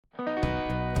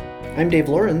I'm Dave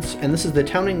Lawrence, and this is the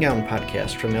Town and Gown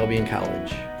podcast from Albion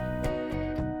College.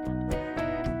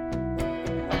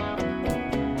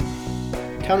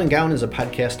 Town and Gown is a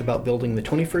podcast about building the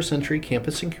 21st century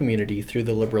campus and community through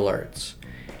the liberal arts.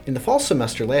 In the fall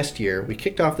semester last year, we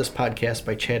kicked off this podcast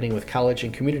by chatting with college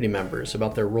and community members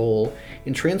about their role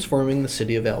in transforming the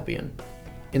city of Albion.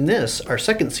 In this, our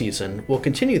second season, we'll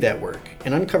continue that work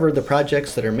and uncover the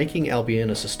projects that are making Albion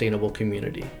a sustainable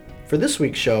community. For this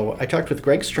week's show, I talked with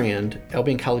Gregg Strand,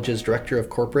 Albion College's Director of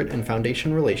Corporate and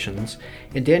Foundation Relations,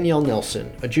 and Danielle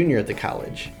Nelson, a junior at the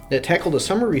college, that tackled a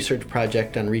summer research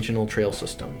project on regional trail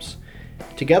systems.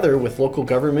 Together with local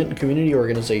government and community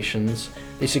organizations,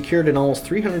 they secured an almost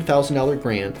 $300,000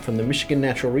 grant from the Michigan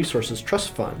Natural Resources Trust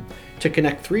Fund to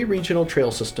connect 3 regional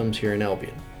trail systems here in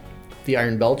Albion: the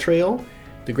Iron Belle Trail,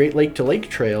 the Great Lake to Lake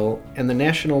Trail, and the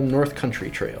National North Country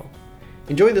Trail.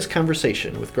 Enjoy this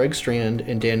conversation with Gregg Strand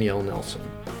and Danielle Nelson.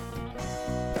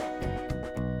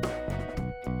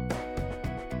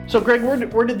 So Greg,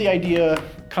 where did the idea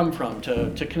come from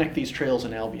to connect these trails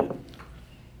in Albion?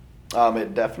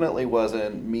 It definitely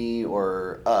wasn't me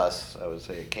or us. I would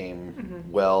say it came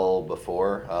well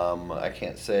before. I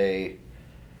can't say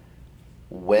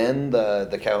when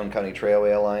the Calhoun County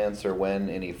Trailway Alliance or when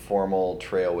any formal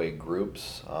trailway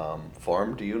groups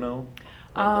formed. Do you know?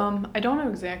 I don't know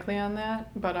exactly on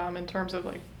that, but in terms of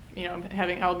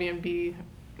having Albion be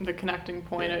the connecting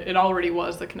point, it already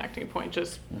was the connecting point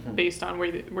just based on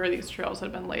where these trails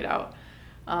had been laid out.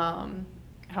 I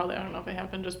don't know if it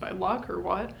happened just by luck or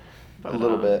what. But, a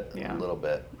little bit.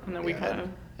 And then we kind of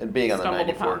and being on the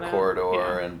 94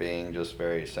 corridor and being just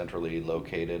very centrally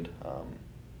located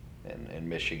in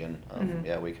Michigan,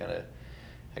 we kind of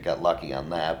got lucky on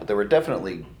that. But there were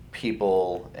definitely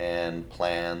people and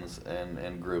plans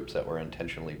and groups that were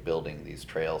intentionally building these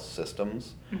trail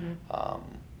systems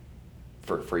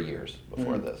for years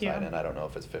before this. And I don't know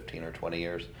if it's 15 or 20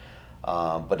 years.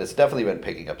 But it's definitely been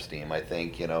picking up steam. I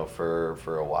think,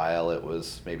 for a while it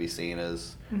was maybe seen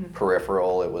as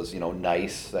peripheral. It was,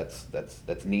 nice.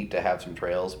 That's neat to have some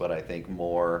trails, but I think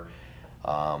more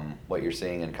what you're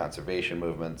seeing in conservation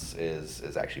movements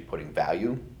is actually putting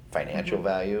value, financial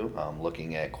value,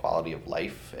 looking at quality of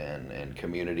life and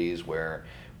communities where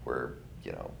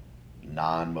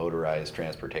non-motorized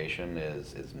transportation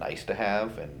is nice to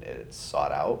have and it's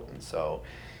sought out. And so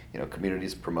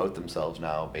communities promote themselves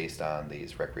now based on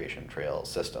these recreation trail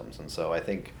systems. And so I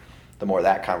think the more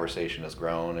that conversation has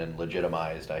grown and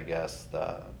legitimized, I guess,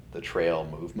 the trail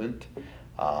movement,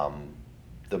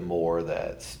 the more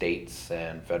that states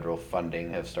and federal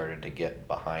funding have started to get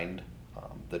behind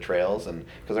the trails. And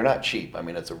because they're not cheap. I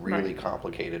mean, it's a really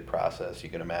complicated process. You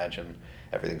can imagine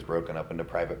everything's broken up into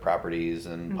private properties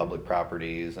and public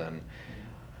properties, and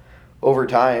over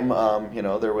time,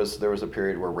 there was a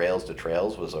period where rails to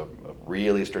trails was a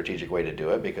really strategic way to do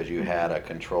it because you had a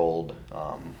controlled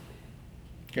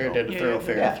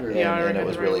thoroughfare through. And it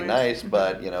was really nice,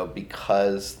 but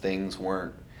because things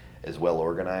weren't as well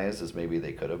organized as maybe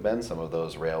they could have been, some of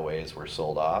those railways were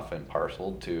sold off and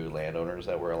parceled to landowners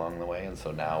that were along the way, and so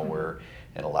now we're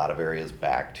in a lot of areas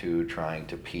back to trying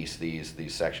to piece these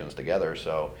sections together.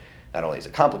 So not only is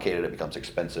it complicated, it becomes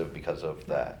expensive because of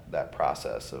that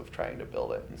process of trying to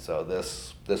build it. And so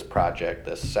this project,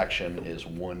 this section, is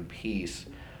one piece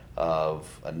of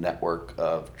a network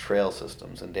of trail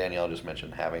systems. And Danielle just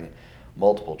mentioned having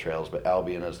multiple trails, but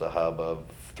Albion is the hub of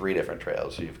 3 different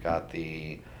trails. So you've got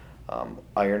the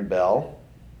Iron Belle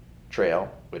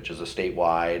Trail, which is a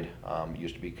statewide,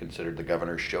 used to be considered the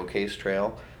Governor's Showcase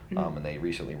Trail. And they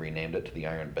recently renamed it to the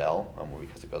Iron Belle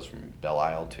because it goes from Belle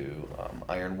Isle to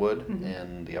Ironwood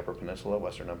in the Upper Peninsula,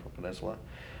 Western Upper Peninsula.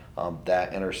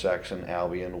 That intersects in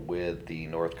Albion with the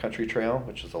North Country Trail,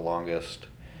 which is the longest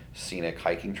scenic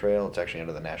hiking trail. It's actually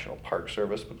under the National Park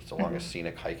Service, but it's the longest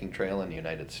scenic hiking trail in the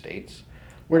United States.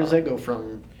 Where does that go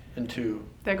from into?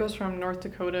 That goes from North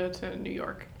Dakota to New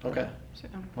York. Okay. So,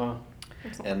 wow.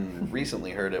 And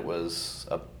recently heard it was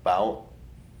about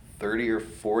 30 or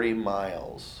 40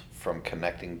 miles from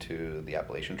connecting to the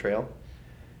Appalachian Trail.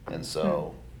 And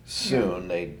so soon,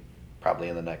 they probably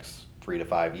in the next 3 to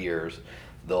 5 years,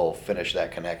 they'll finish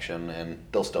that connection, and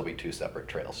they'll still be 2 separate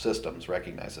trail systems,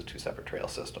 recognized as 2 separate trail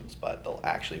systems, but they'll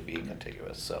actually be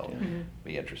contiguous. So it'll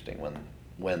be interesting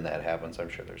when that happens. I'm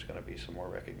sure there's going to be some more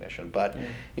recognition. But,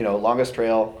 longest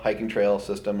hiking trail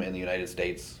system in the United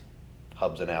States,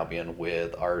 hubs in Albion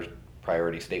with our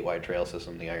priority statewide trail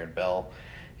system, the Iron Belle.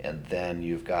 And then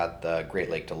you've got the Great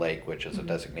Lake to Lake, which is a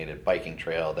designated biking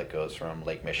trail that goes from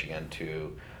Lake Michigan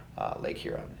to Lake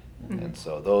Huron. And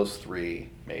so those 3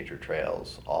 major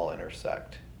trails all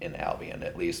intersect in Albion,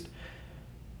 at least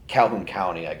Calhoun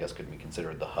County, I guess, could be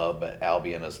considered the hub, but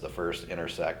Albion is the first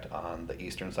intersect on the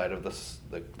eastern side of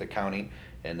the county,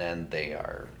 and then they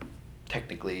are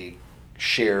technically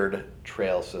shared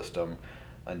trail system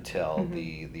until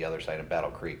the other side of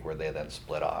Battle Creek, where they then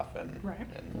split off,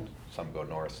 and some go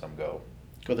north, some go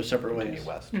their separate continue ways.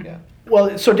 west. Yeah.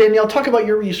 Well, so Danielle, talk about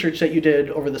your research that you did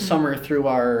over the summer through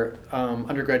our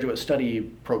undergraduate study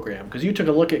program, because you took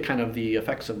a look at kind of the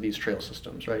effects of these trail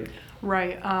systems, right?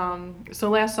 Right. So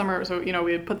last summer,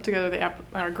 we had put together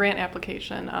our grant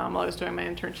application while I was doing my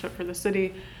internship for the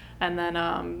city, and then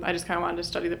I just kind of wanted to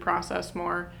study the process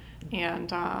more,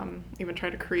 and even try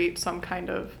to create some kind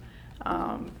of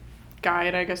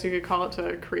guide, I guess you could call it,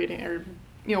 to creating or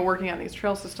working on these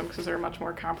trail systems, because they're a much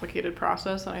more complicated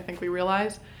process than I think we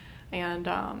realize. And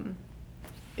I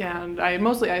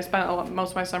spent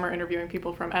most of my summer interviewing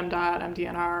people from MDOT,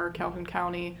 MDNR, Calhoun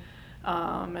County,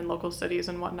 and local cities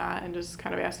and whatnot, and just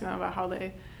kind of asking them about how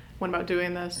they went about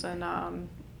doing this, and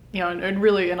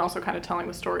and also kind of telling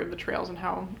the story of the trails and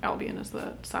how Albion is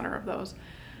the center of those.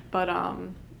 But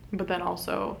then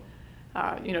also,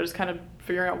 just kind of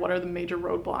figuring out what are the major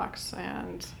roadblocks.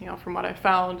 And, from what I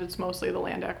found, it's mostly the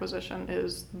land acquisition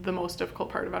is the most difficult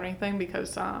part about anything,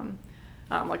 because,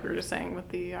 like we were just saying, with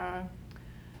the, a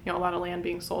lot of land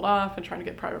being sold off and trying to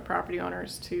get private property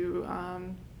owners to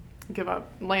give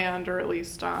up land, or at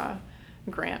least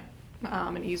grant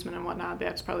an easement and whatnot,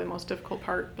 that's probably the most difficult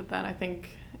part. But then I think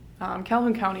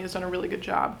Calhoun County has done a really good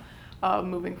job of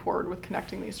moving forward with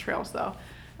connecting these trails, though.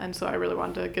 And so I really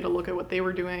wanted to get a look at what they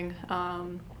were doing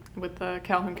with the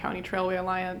Calhoun County Trailway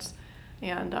Alliance.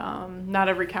 And not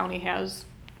every county has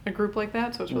a group like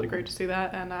that, so it's really great to see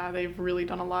that. And they've really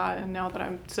done a lot. And now that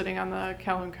I'm sitting on the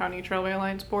Calhoun County Trailway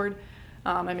Alliance board,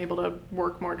 I'm able to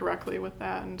work more directly with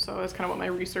that. And so that's kind of what my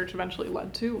research eventually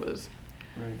led to, was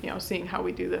seeing how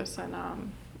we do this.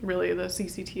 And really the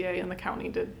CCTA and the county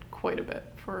did quite a bit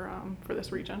for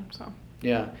this region. So.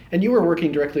 Yeah. And you were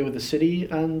working directly with the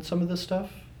city on some of this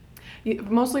stuff?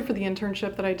 Mostly for the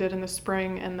internship that I did in the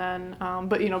spring, and then,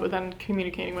 but then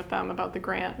communicating with them about the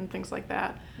grant and things like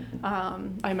that.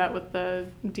 I met with the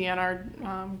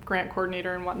DNR grant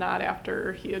coordinator and whatnot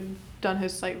after he had done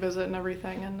his site visit and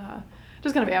everything, and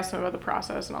just kind of asked him about the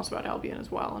process and also about Albion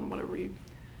as well, and what are we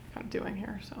kind of doing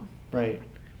here. So. Right.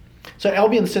 So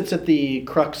Albion sits at the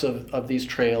crux of these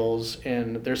trails,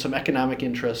 and there's some economic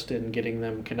interest in getting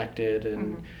them connected,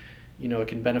 and it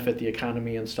can benefit the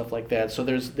economy and stuff like that. So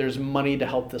there's money to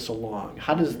help this along.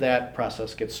 How does that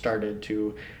process get started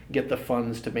to get the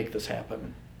funds to make this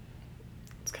happen?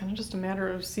 It's kind of just a matter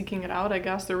of seeking it out, I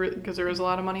guess, because there is a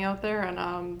lot of money out there.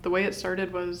 And the way it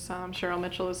started was Cheryl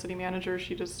Mitchell, the city manager,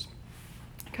 she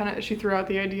threw out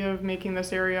the idea of making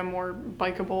this area more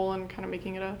bikeable and kind of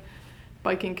making it a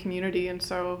biking community. And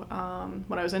so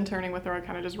when I was interning with her, I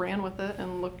kind of just ran with it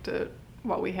and looked at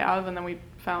what we have, and then we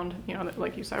found, that,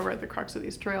 like you said, we're at the crux of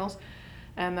these trails.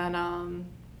 And then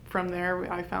from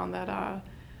there, I found that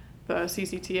the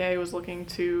CCTA was looking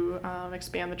to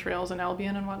expand the trails in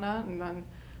Albion and whatnot. And then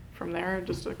from there,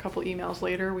 just a couple emails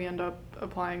later, we end up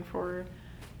applying for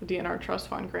the DNR Trust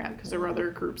Fund grant, because there were other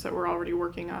groups that were already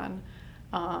working on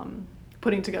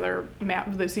putting together a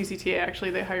map. The CCTA,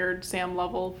 actually, they hired Sam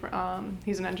Lovell.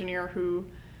 He's an engineer who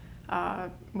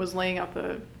was laying out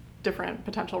the different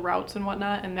potential routes and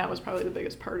whatnot, and that was probably the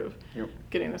biggest part of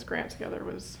getting this grant together,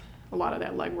 was a lot of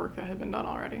that legwork that had been done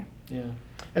already. Yeah.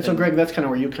 And so, Greg, that's kind of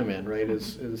where you come in, right?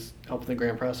 Is helping the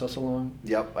grant process along?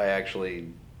 Yep. I actually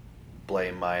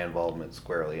blame my involvement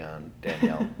squarely on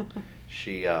Danielle.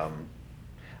 She,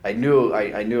 I knew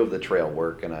of the trail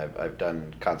work, and I've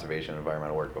done conservation and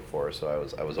environmental work before, so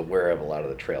I was aware of a lot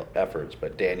of the trail efforts.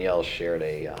 But Danielle shared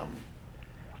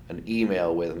an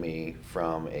email with me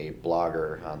from a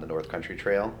blogger on the North Country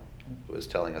Trail, who was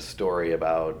telling a story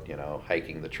about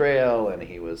hiking the trail, and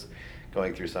he was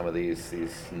going through some of these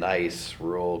nice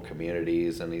rural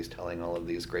communities, and he's telling all of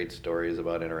these great stories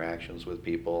about interactions with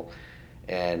people,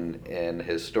 and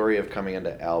his story of coming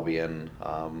into Albion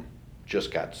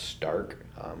just got stark.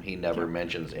 He never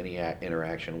mentions any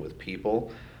interaction with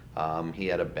people. He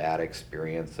had a bad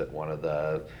experience at one of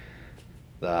the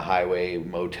highway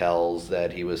motels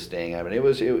that he was staying at. I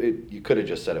mean, you could have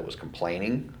just said it was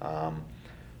complaining,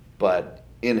 but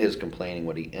in his complaining,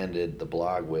 what he ended the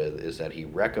blog with is that he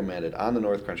recommended on the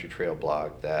North Country Trail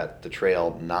blog that the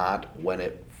trail not, when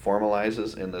it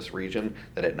formalizes in this region,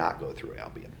 that it not go through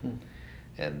Albion.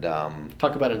 And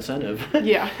talk about incentive.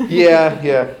 Yeah.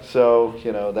 Yeah. So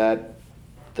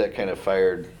that kind of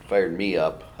fired me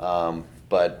up.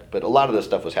 But a lot of this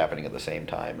stuff was happening at the same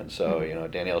time, and so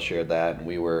Danielle shared that, and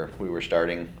we were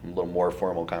starting a little more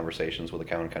formal conversations with the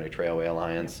Calhoun County Trailway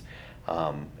Alliance.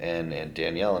 And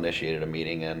Danielle initiated a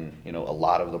meeting, and a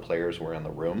lot of the players were in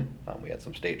the room. We had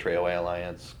some State Trailway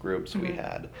Alliance groups, we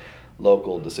had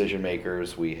local decision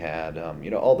makers, we had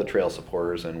all the trail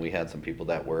supporters, and we had some people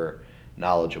that were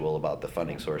knowledgeable about the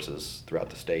funding sources throughout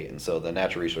the state. And so the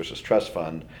Natural Resources Trust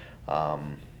Fund,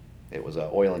 it was a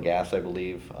oil and gas, I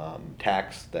believe,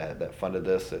 tax that funded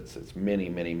this. It's many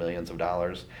millions of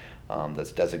dollars.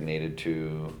 That's designated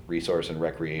to resource and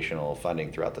recreational funding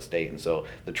throughout the state. And so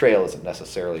the trail isn't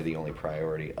necessarily the only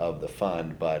priority of the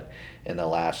fund, but in the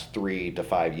last 3 to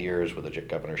 5 years with the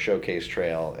Governor Showcase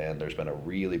Trail, and there's been a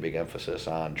really big emphasis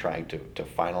on trying to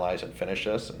finalize and finish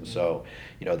this. And so,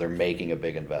 they're making a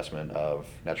big investment of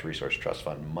Natural Resource Trust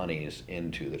Fund monies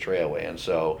into the trailway. And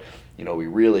so, we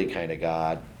really kind of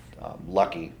got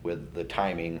lucky with the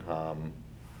timing,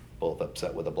 both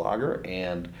upset with a blogger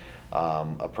and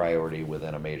a priority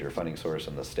within a major funding source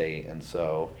in the state. And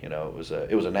so, it was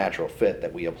a natural fit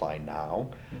that we apply now.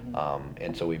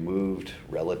 And so we moved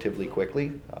relatively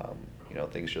quickly.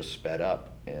 Things just sped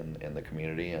up in the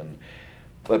community,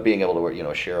 but being able to work,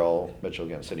 Cheryl Mitchell,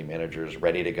 again, city manager, is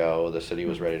ready to go. The city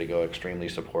was ready to go, extremely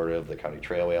supportive. The County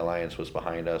Trailway Alliance was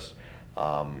behind us.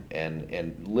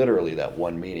 And literally that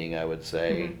one meeting, I would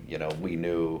say, we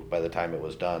knew by the time it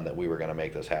was done that we were going to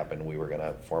make this happen. We were going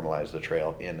to formalize the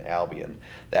trail in Albion.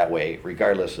 That way,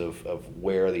 regardless of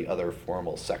where the other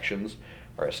formal sections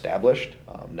are established,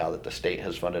 now that the state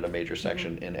has funded a major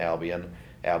section in Albion,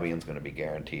 Albion's going to be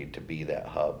guaranteed to be that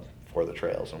hub for the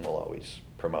trails, and we'll always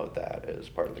promote that as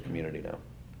part of the community now.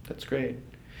 That's great.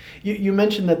 You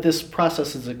mentioned that this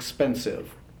process is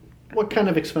expensive. What kind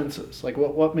of expenses? Like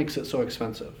what makes it so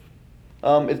expensive?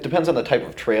 It depends on the type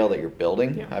of trail that you're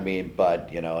building. Yeah. I mean, but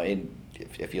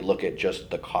if you look at just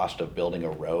the cost of building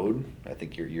a road, I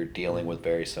think you're dealing with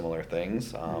very similar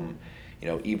things.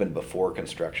 Even before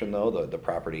construction, though, the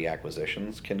property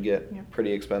acquisitions can get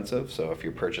pretty expensive. So if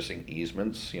you're purchasing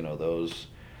easements, those,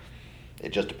 it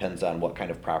just depends on what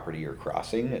kind of property you're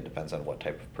crossing. It depends on what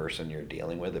type of person you're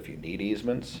dealing with if you need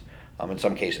easements. In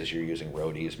some cases, you're using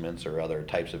road easements or other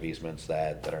types of easements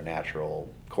that are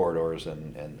natural corridors,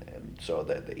 and so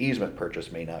the easement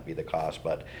purchase may not be the cost.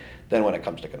 But then when it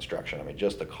comes to construction, I mean,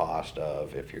 just the cost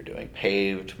of if you're doing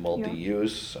paved,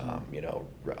 multi-use,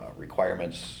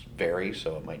 requirements vary.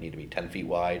 So it might need to be 10 feet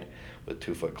wide with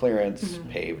 2-foot clearance,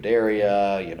 paved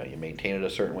area. You maintain it a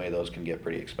certain way. Those can get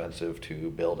pretty expensive to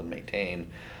build and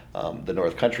maintain. The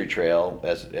North Country Trail,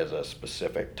 as a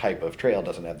specific type of trail,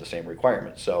 doesn't have the same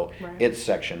requirements. So its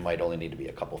section might only need to be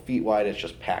a couple feet wide. It's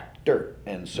just packed dirt.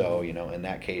 And so, in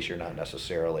that case, you're not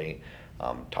necessarily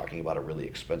talking about a really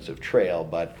expensive trail.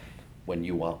 But when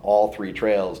you want all 3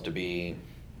 trails to be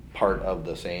part of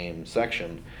the same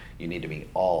section, you need to meet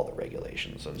all the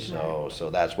regulations. And so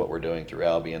that's what we're doing through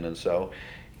Albion. And so,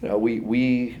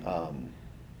 we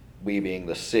being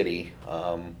the city,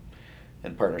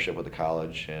 in partnership with the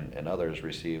college and others,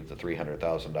 received the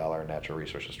 $300,000 Natural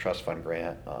Resources Trust Fund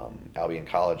grant. Albion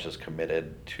College is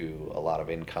committed to a lot of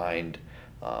in-kind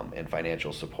and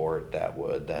financial support that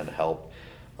would then help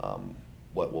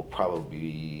what will probably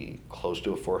be close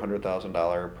to a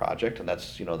 $400,000 project, and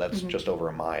that's just over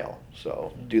a mile.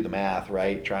 So do the math,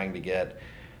 right? Trying to get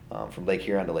from Lake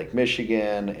Huron to Lake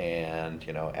Michigan, and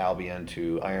Albion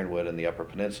to Ironwood in the Upper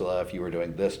Peninsula. If you were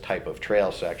doing this type of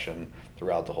trail section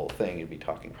throughout the whole thing, you'd be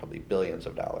talking probably billions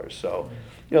of dollars. So,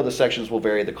 the sections will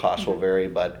vary, the costs will vary,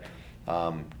 but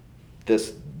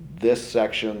this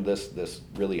section, this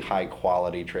really high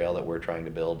quality trail that we're trying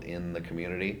to build in the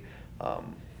community,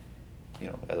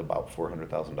 at about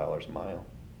 $400,000 a mile.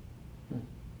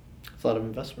 It's a lot of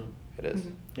investment. It is.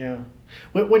 Yeah.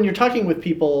 When you're talking with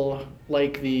people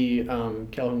like the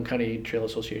Calhoun County Trail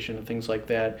Association and things like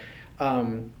that,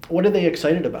 what are they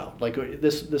excited about? Like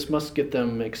this must get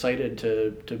them excited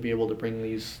to be able to bring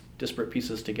these disparate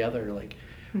pieces together. Like,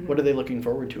 what are they looking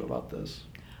forward to about this?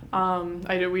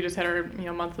 We just had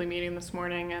our monthly meeting this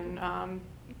morning, and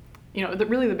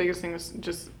really the biggest thing is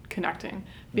just connecting.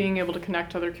 Being able to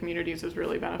connect to other communities is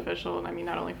really beneficial, and I mean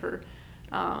not only for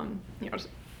just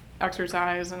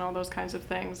exercise and all those kinds of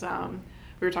things.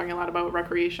 We were talking a lot about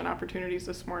recreation opportunities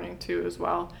this morning too as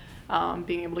well.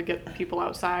 Being able to get people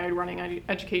outside, running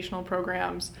educational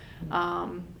programs,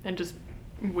 and just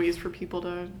ways for people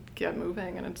to get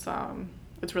moving. And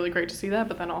it's really great to see that,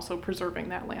 but then also preserving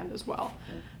that land as well,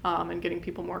 and getting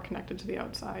people more connected to the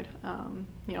outside.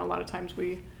 A lot of times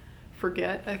we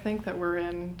forget, I think, that we're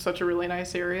in such a really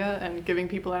nice area, and giving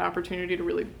people that opportunity to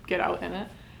really get out in it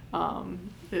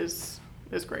is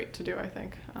great to do, I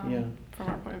think, from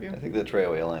our point of view. I think the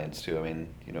Trailway Alliance too, I mean,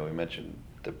 we mentioned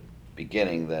at the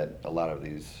beginning that a lot of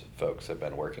these folks have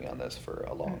been working on this for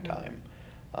a long time.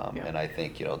 And I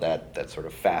think, that sort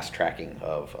of fast tracking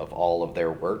of all of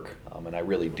their work, and I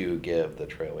really do give the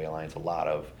Trailway Alliance a lot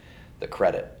of the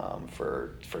credit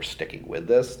for sticking with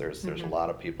this. There's a lot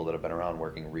of people that have been around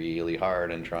working really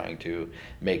hard and trying to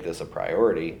make this a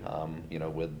priority,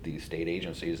 with these state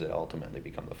agencies that ultimately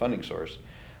become the funding source.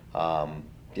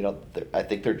 I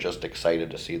think they're just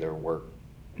excited to see their work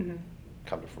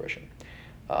come to fruition.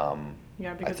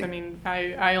 Yeah, because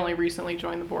I only recently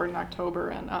joined the board in October,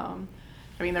 and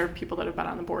there are people that have been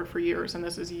on the board for years, and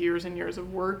this is years and years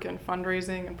of work and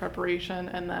fundraising and preparation,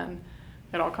 and then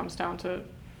it all comes down to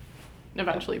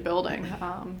eventually building.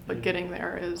 But getting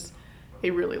there is a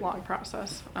really long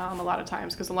process a lot of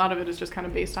times, because a lot of it is just kind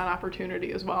of based on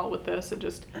opportunity as well. With this, it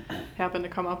just happened to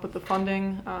come up with the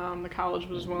funding. The college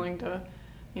was willing to,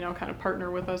 kind of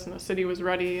partner with us, and the city was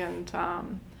ready, and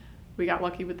we got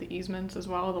lucky with the easements as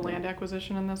well, the land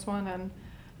acquisition in this one, and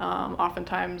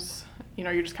oftentimes,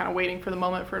 you're just kind of waiting for the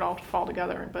moment for it all to fall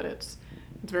together, but it's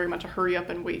very much a hurry up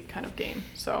and wait kind of game.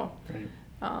 So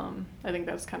I think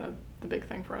that's kind of the big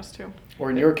thing for us too. Or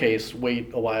in your case,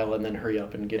 wait a while and then hurry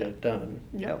up and get it done.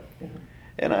 Yep. Yeah.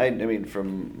 And I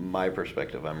from my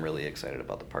perspective, I'm really excited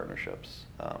about the partnerships.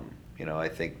 I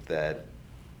think that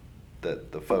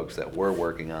the folks that were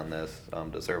working on this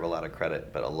deserve a lot of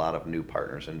credit, but a lot of new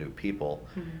partners and new people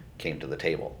came to the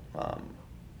table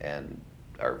and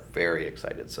are very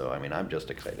excited. So, I'm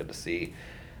just excited to see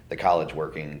the college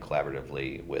working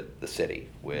collaboratively with the city,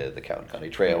 with the Cowden County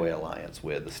Trailway Alliance,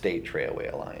 with the State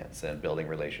Trailway Alliance, and building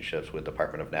relationships with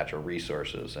Department of Natural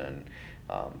Resources and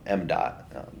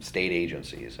MDOT, state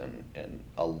agencies, and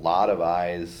a lot of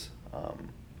eyes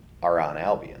are on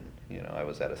Albion. I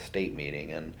was at a state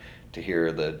meeting, and to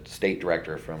hear the state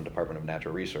director from Department of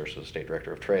Natural Resources, state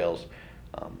director of Trails,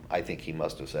 I think he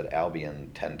must have said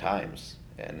Albion 10 times,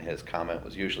 and his comment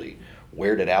was usually,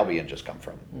 where did Albion just come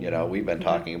from? We've been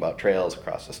talking about trails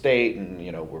across the state, and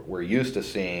we're used to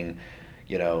seeing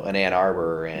an Ann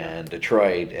Arbor and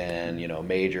Detroit and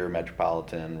major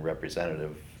metropolitan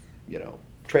representative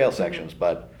trail sections,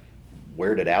 but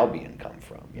where did Albion come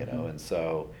from? And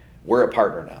so we're a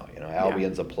partner now.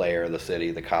 Albion's a player, the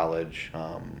city, the college.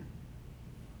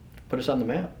 Put us on the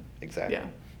map. Exactly. Yeah.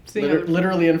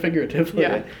 Literally and figuratively.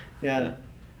 Yeah.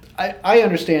 I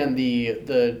understand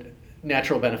the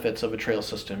natural benefits of a trail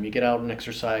system. You get out and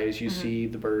exercise, you see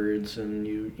the birds, and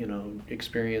you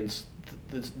experience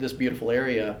this beautiful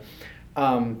area.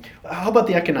 How about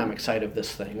the economic side of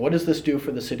this thing? What does this do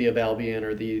for the city of Albion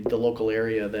or the local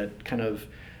area that kind of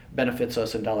benefits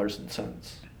us in dollars and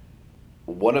cents?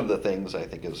 One of the things I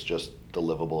think is just the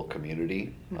livable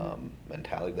community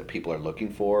mentality that people are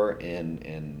looking for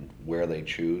in where they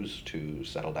choose to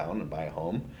settle down and buy a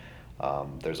home.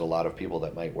 There's a lot of people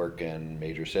that might work in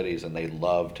major cities, and they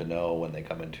love to know when they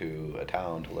come into a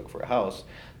town to look for a house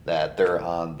that they're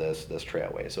on this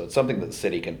trailway. So it's something that the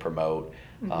city can promote.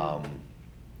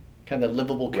 Kind of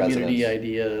livable community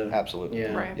idea. Absolutely.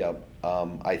 Yeah. Right. Yep.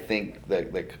 I think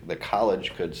that the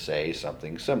college could say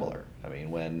something similar.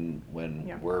 When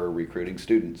we're recruiting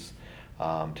students,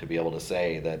 to be able to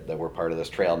say that we're part of this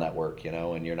trail network,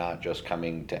 and you're not just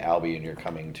coming to Albion, you're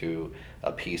coming to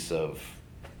a piece of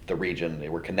the region.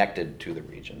 We're connected to the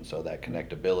region, so that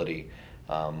connectability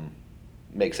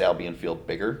makes Albion feel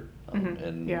bigger,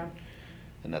 and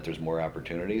that there's more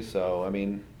opportunities. So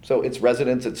so it's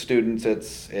residents, it's students,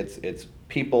 it's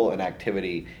people, and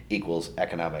activity equals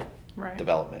economic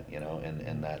development,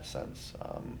 in that sense.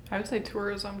 I would say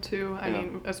tourism too.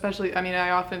 Especially,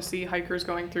 I often see hikers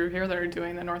going through here that are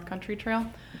doing the North Country Trail,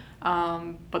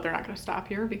 but they're not going to stop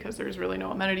here because there's really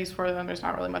no amenities for them. There's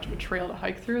not really much of a trail to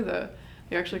hike through.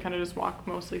 They actually kind of just walk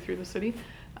mostly through the city,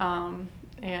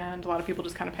 and a lot of people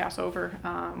just kind of pass over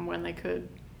when they could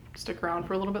stick around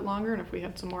for a little bit longer, and if we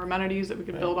had some more amenities that we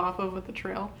could build off of with the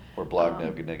trail. Or blog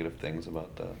negative things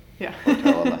about the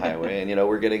hotel on the highway, and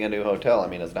we're getting a new hotel.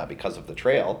 It's not because of the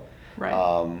trail,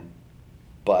 right?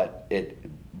 But it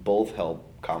both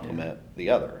help complement the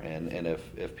other, and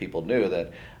if people knew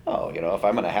that, if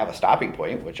I'm going to have a stopping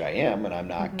point, which I am, and I'm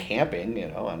not camping,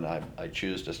 and I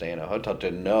choose to stay in a hotel, to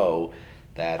know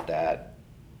that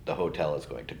the hotel is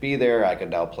going to be there. I can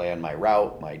now plan my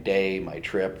route, my day, my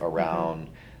trip around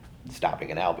stopping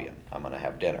in Albion. I'm going to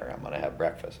have dinner. I'm going to have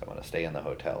breakfast. I'm going to stay in the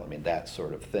hotel. That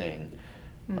sort of thing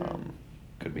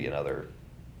could be another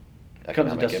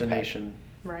becomes a destination.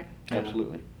 Impact. Right.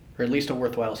 Absolutely. Or at least a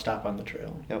worthwhile stop on the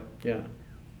trail. Yep. Yeah,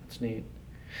 that's neat.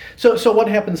 So what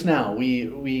happens now?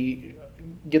 We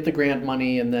get the grant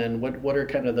money, and then what are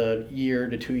kind of the 1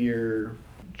 to 2 year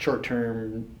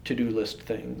short-term to-do list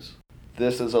things?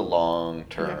 this is a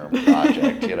long-term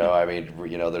project, I mean,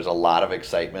 there's a lot of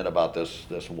excitement about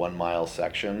this 1 mile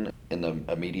section in the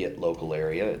immediate local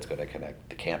area. It's going to connect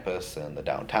the campus and the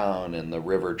downtown and the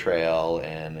river trail,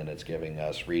 and it's giving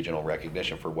us regional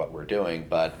recognition for what we're doing.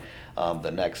 But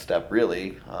the next step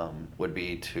really would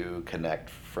be to connect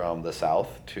from the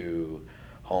south to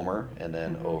Homer and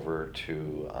then over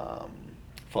to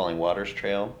Falling Waters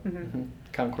Trail.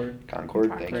 Concord,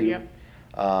 thank you. Yep.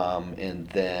 And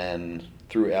then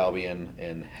through Albion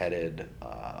and headed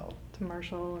To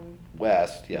Marshall and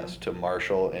west, to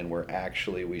Marshall, and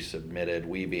we submitted,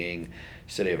 we being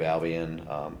City of Albion,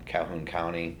 Calhoun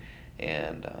County,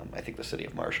 and I think the City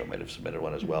of Marshall might have submitted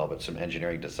one as well, but some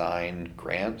engineering design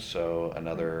grants, so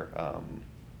another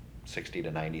 $60,000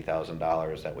 to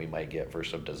 $90,000 that we might get for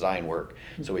some design work,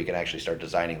 so we can actually start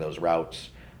designing those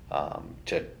routes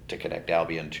to connect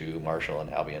Albion to Marshall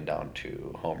and Albion down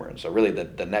to Homer. And so really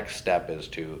the next step is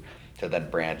to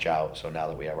then branch out. So now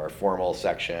that we have our formal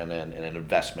section and an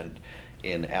investment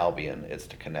in Albion, it's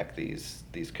to connect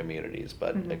these communities.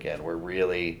 But again, we're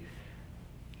really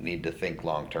need to think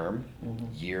long term,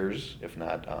 years, if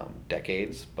not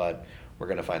decades, but we're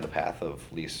going to find the path of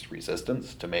least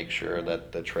resistance to make sure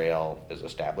that the trail is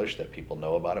established, that people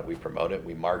know about it, we promote it,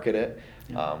 we market it.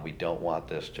 We don't want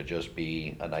this to just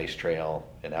be a nice trail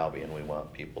in Albion. We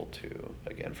want people to,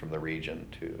 again, from the region,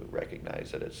 to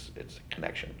recognize that it's a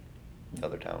connection to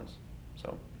other towns.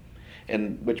 So,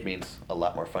 and which means a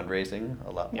lot more fundraising, a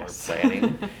lot more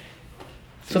planning.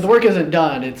 So the work isn't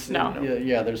done. It's No.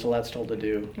 Yeah, there's a lot still to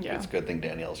do. Yeah. It's a good thing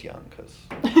Danielle's young, because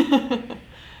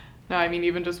No, I mean,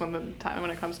 even just when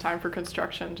it comes time for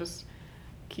construction, just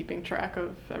keeping track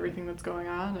of everything that's going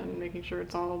on and making sure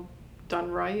it's all done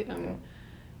right, and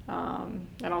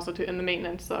also in the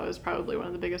maintenance though is probably one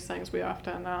of the biggest things. We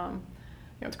often,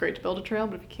 it's great to build a trail,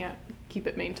 but if you can't keep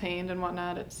it maintained and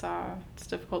whatnot, it's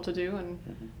difficult to do, and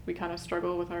we kind of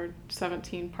struggle with our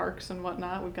 17 parks and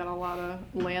whatnot. We've got a lot of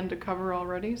land to cover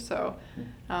already, so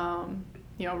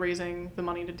raising the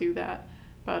money to do that,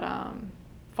 but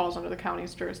falls under the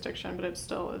county's jurisdiction, but it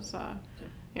still is,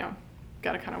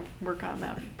 got to kind of work on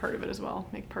that part of it as well,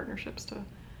 make partnerships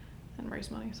and raise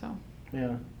money. So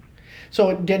yeah.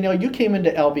 So Danielle, you came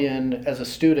into Albion as a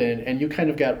student, and you kind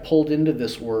of got pulled into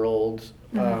this world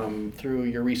through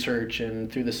your research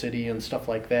and through the city and stuff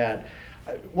like that.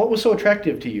 What was so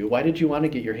attractive to you? Why did you want to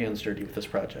get your hands dirty with this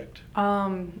project?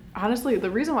 Honestly, the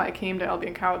reason why I came to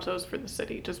Albion College was for the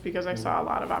city, just because I saw a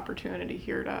lot of opportunity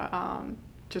here to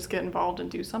just get involved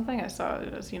and do something. I saw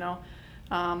it as,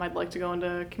 I'd like to go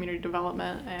into community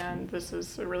development, and this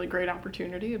is a really great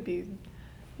opportunity. It'd be,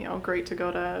 great to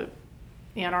go to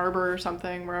Ann Arbor or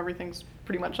something where everything's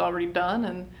pretty much already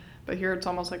done, but here it's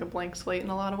almost like a blank slate in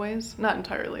a lot of ways. Not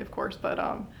entirely, of course, but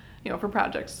for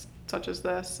projects such as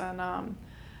this, and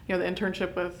the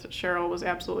internship with Cheryl was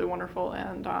absolutely wonderful,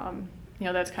 and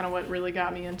that's kind of what really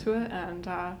got me into it, and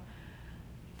I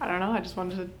don't know, I just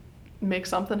wanted to make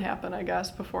something happen, I guess,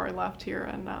 before I left here,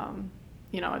 and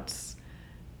it's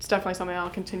definitely something I'll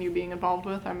continue being involved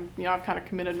with. I've kind of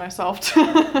committed myself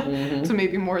to to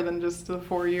maybe more than just the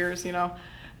 4 years,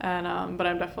 and but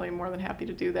I'm definitely more than happy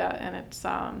to do that, and it's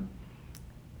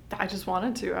I just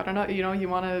wanted to. I don't know, you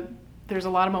want to. There's a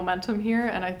lot of momentum here,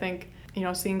 and I think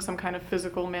seeing some kind of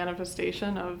physical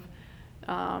manifestation of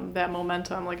that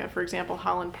momentum, like for example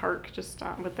Holland Park, just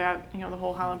with that, the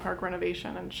whole Holland Park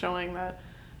renovation, and showing that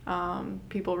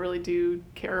people really do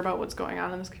care about what's going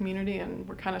on in this community, and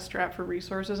we're kind of strapped for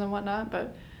resources and whatnot,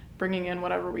 but bringing in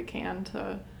whatever we can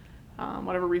to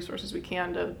whatever resources we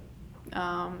can to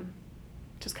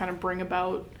just kind of bring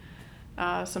about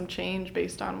some change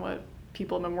based on what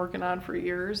people have been working on for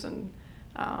years, and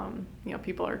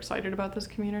people are excited about this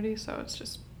community, so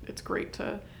it's great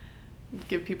to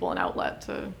give people an outlet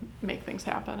to make things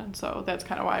happen. And so that's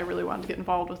kind of why I really wanted to get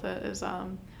involved with it, is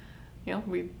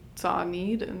we saw a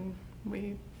need, and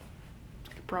we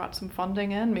brought some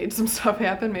funding in, made some stuff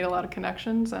happen, made a lot of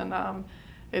connections, and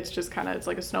it's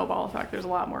like a snowball effect. There's a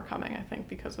lot more coming, I think,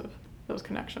 because of those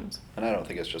connections. And I don't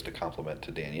think it's just a compliment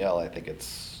to Danielle. I think it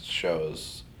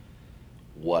shows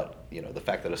what, the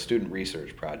fact that a student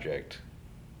research project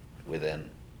within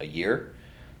a year,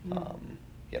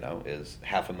 is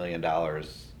 $500,000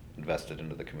 invested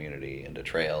into the community, into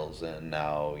trails, and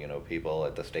now, people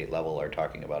at the state level are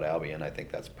talking about Albion. I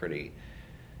think that's pretty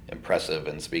impressive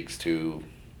and speaks to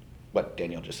what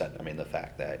Danielle just said. I mean, the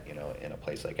fact that, in a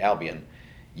place like Albion,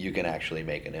 you can actually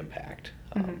make an impact.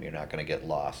 You're not going to get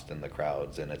lost in the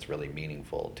crowds, and it's really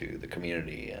meaningful to the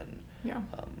community, and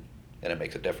it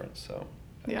makes a difference. So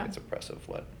I think it's impressive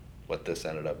what this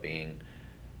ended up being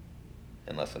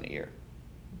in less than a year.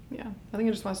 Yeah, I think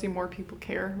I just want to see more people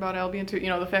care about Albion too.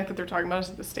 The fact that they're talking about us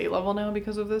at the state level now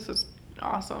because of this is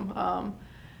awesome.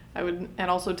 And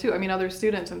also too, other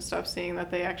students and stuff, seeing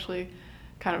that they actually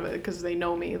kind of, because they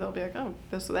know me, they'll be like, oh,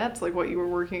 that's like what you were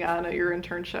working on at your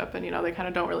internship, and they kind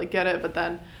of don't really get it, but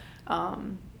then,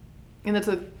 and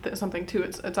that's something too.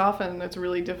 It's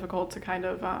really difficult to kind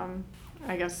of,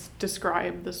 I guess,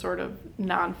 describe the sort of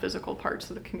non-physical parts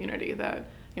of the community that,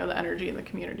 the energy in the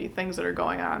community, things that are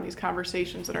going on, these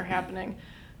conversations that are happening.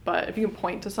 But if you can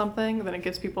point to something, then it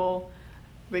gets people,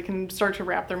 they can start to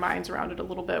wrap their minds around it a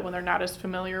little bit when they're not as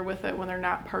familiar with it, when they're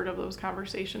not part of those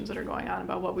conversations that are going on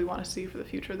about what we want to see for the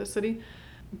future of the city.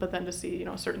 But then to see,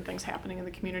 certain things happening in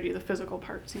the community, the physical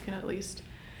parts, you can at least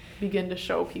begin to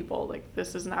show people, like,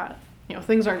 this is not,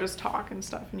 things aren't just talk and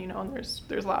stuff, and, and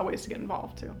there's a lot of ways to get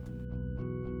involved too.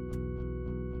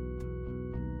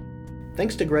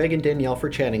 Thanks to Gregg and Danielle for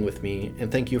chatting with me, and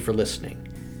thank you for listening.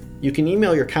 You can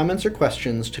email your comments or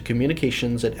questions to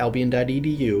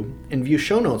communications@albion.edu and view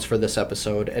show notes for this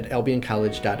episode at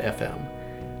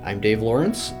albioncollege.fm. I'm Dave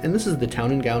Lawrence, and this is the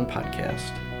Town and Gown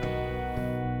Podcast.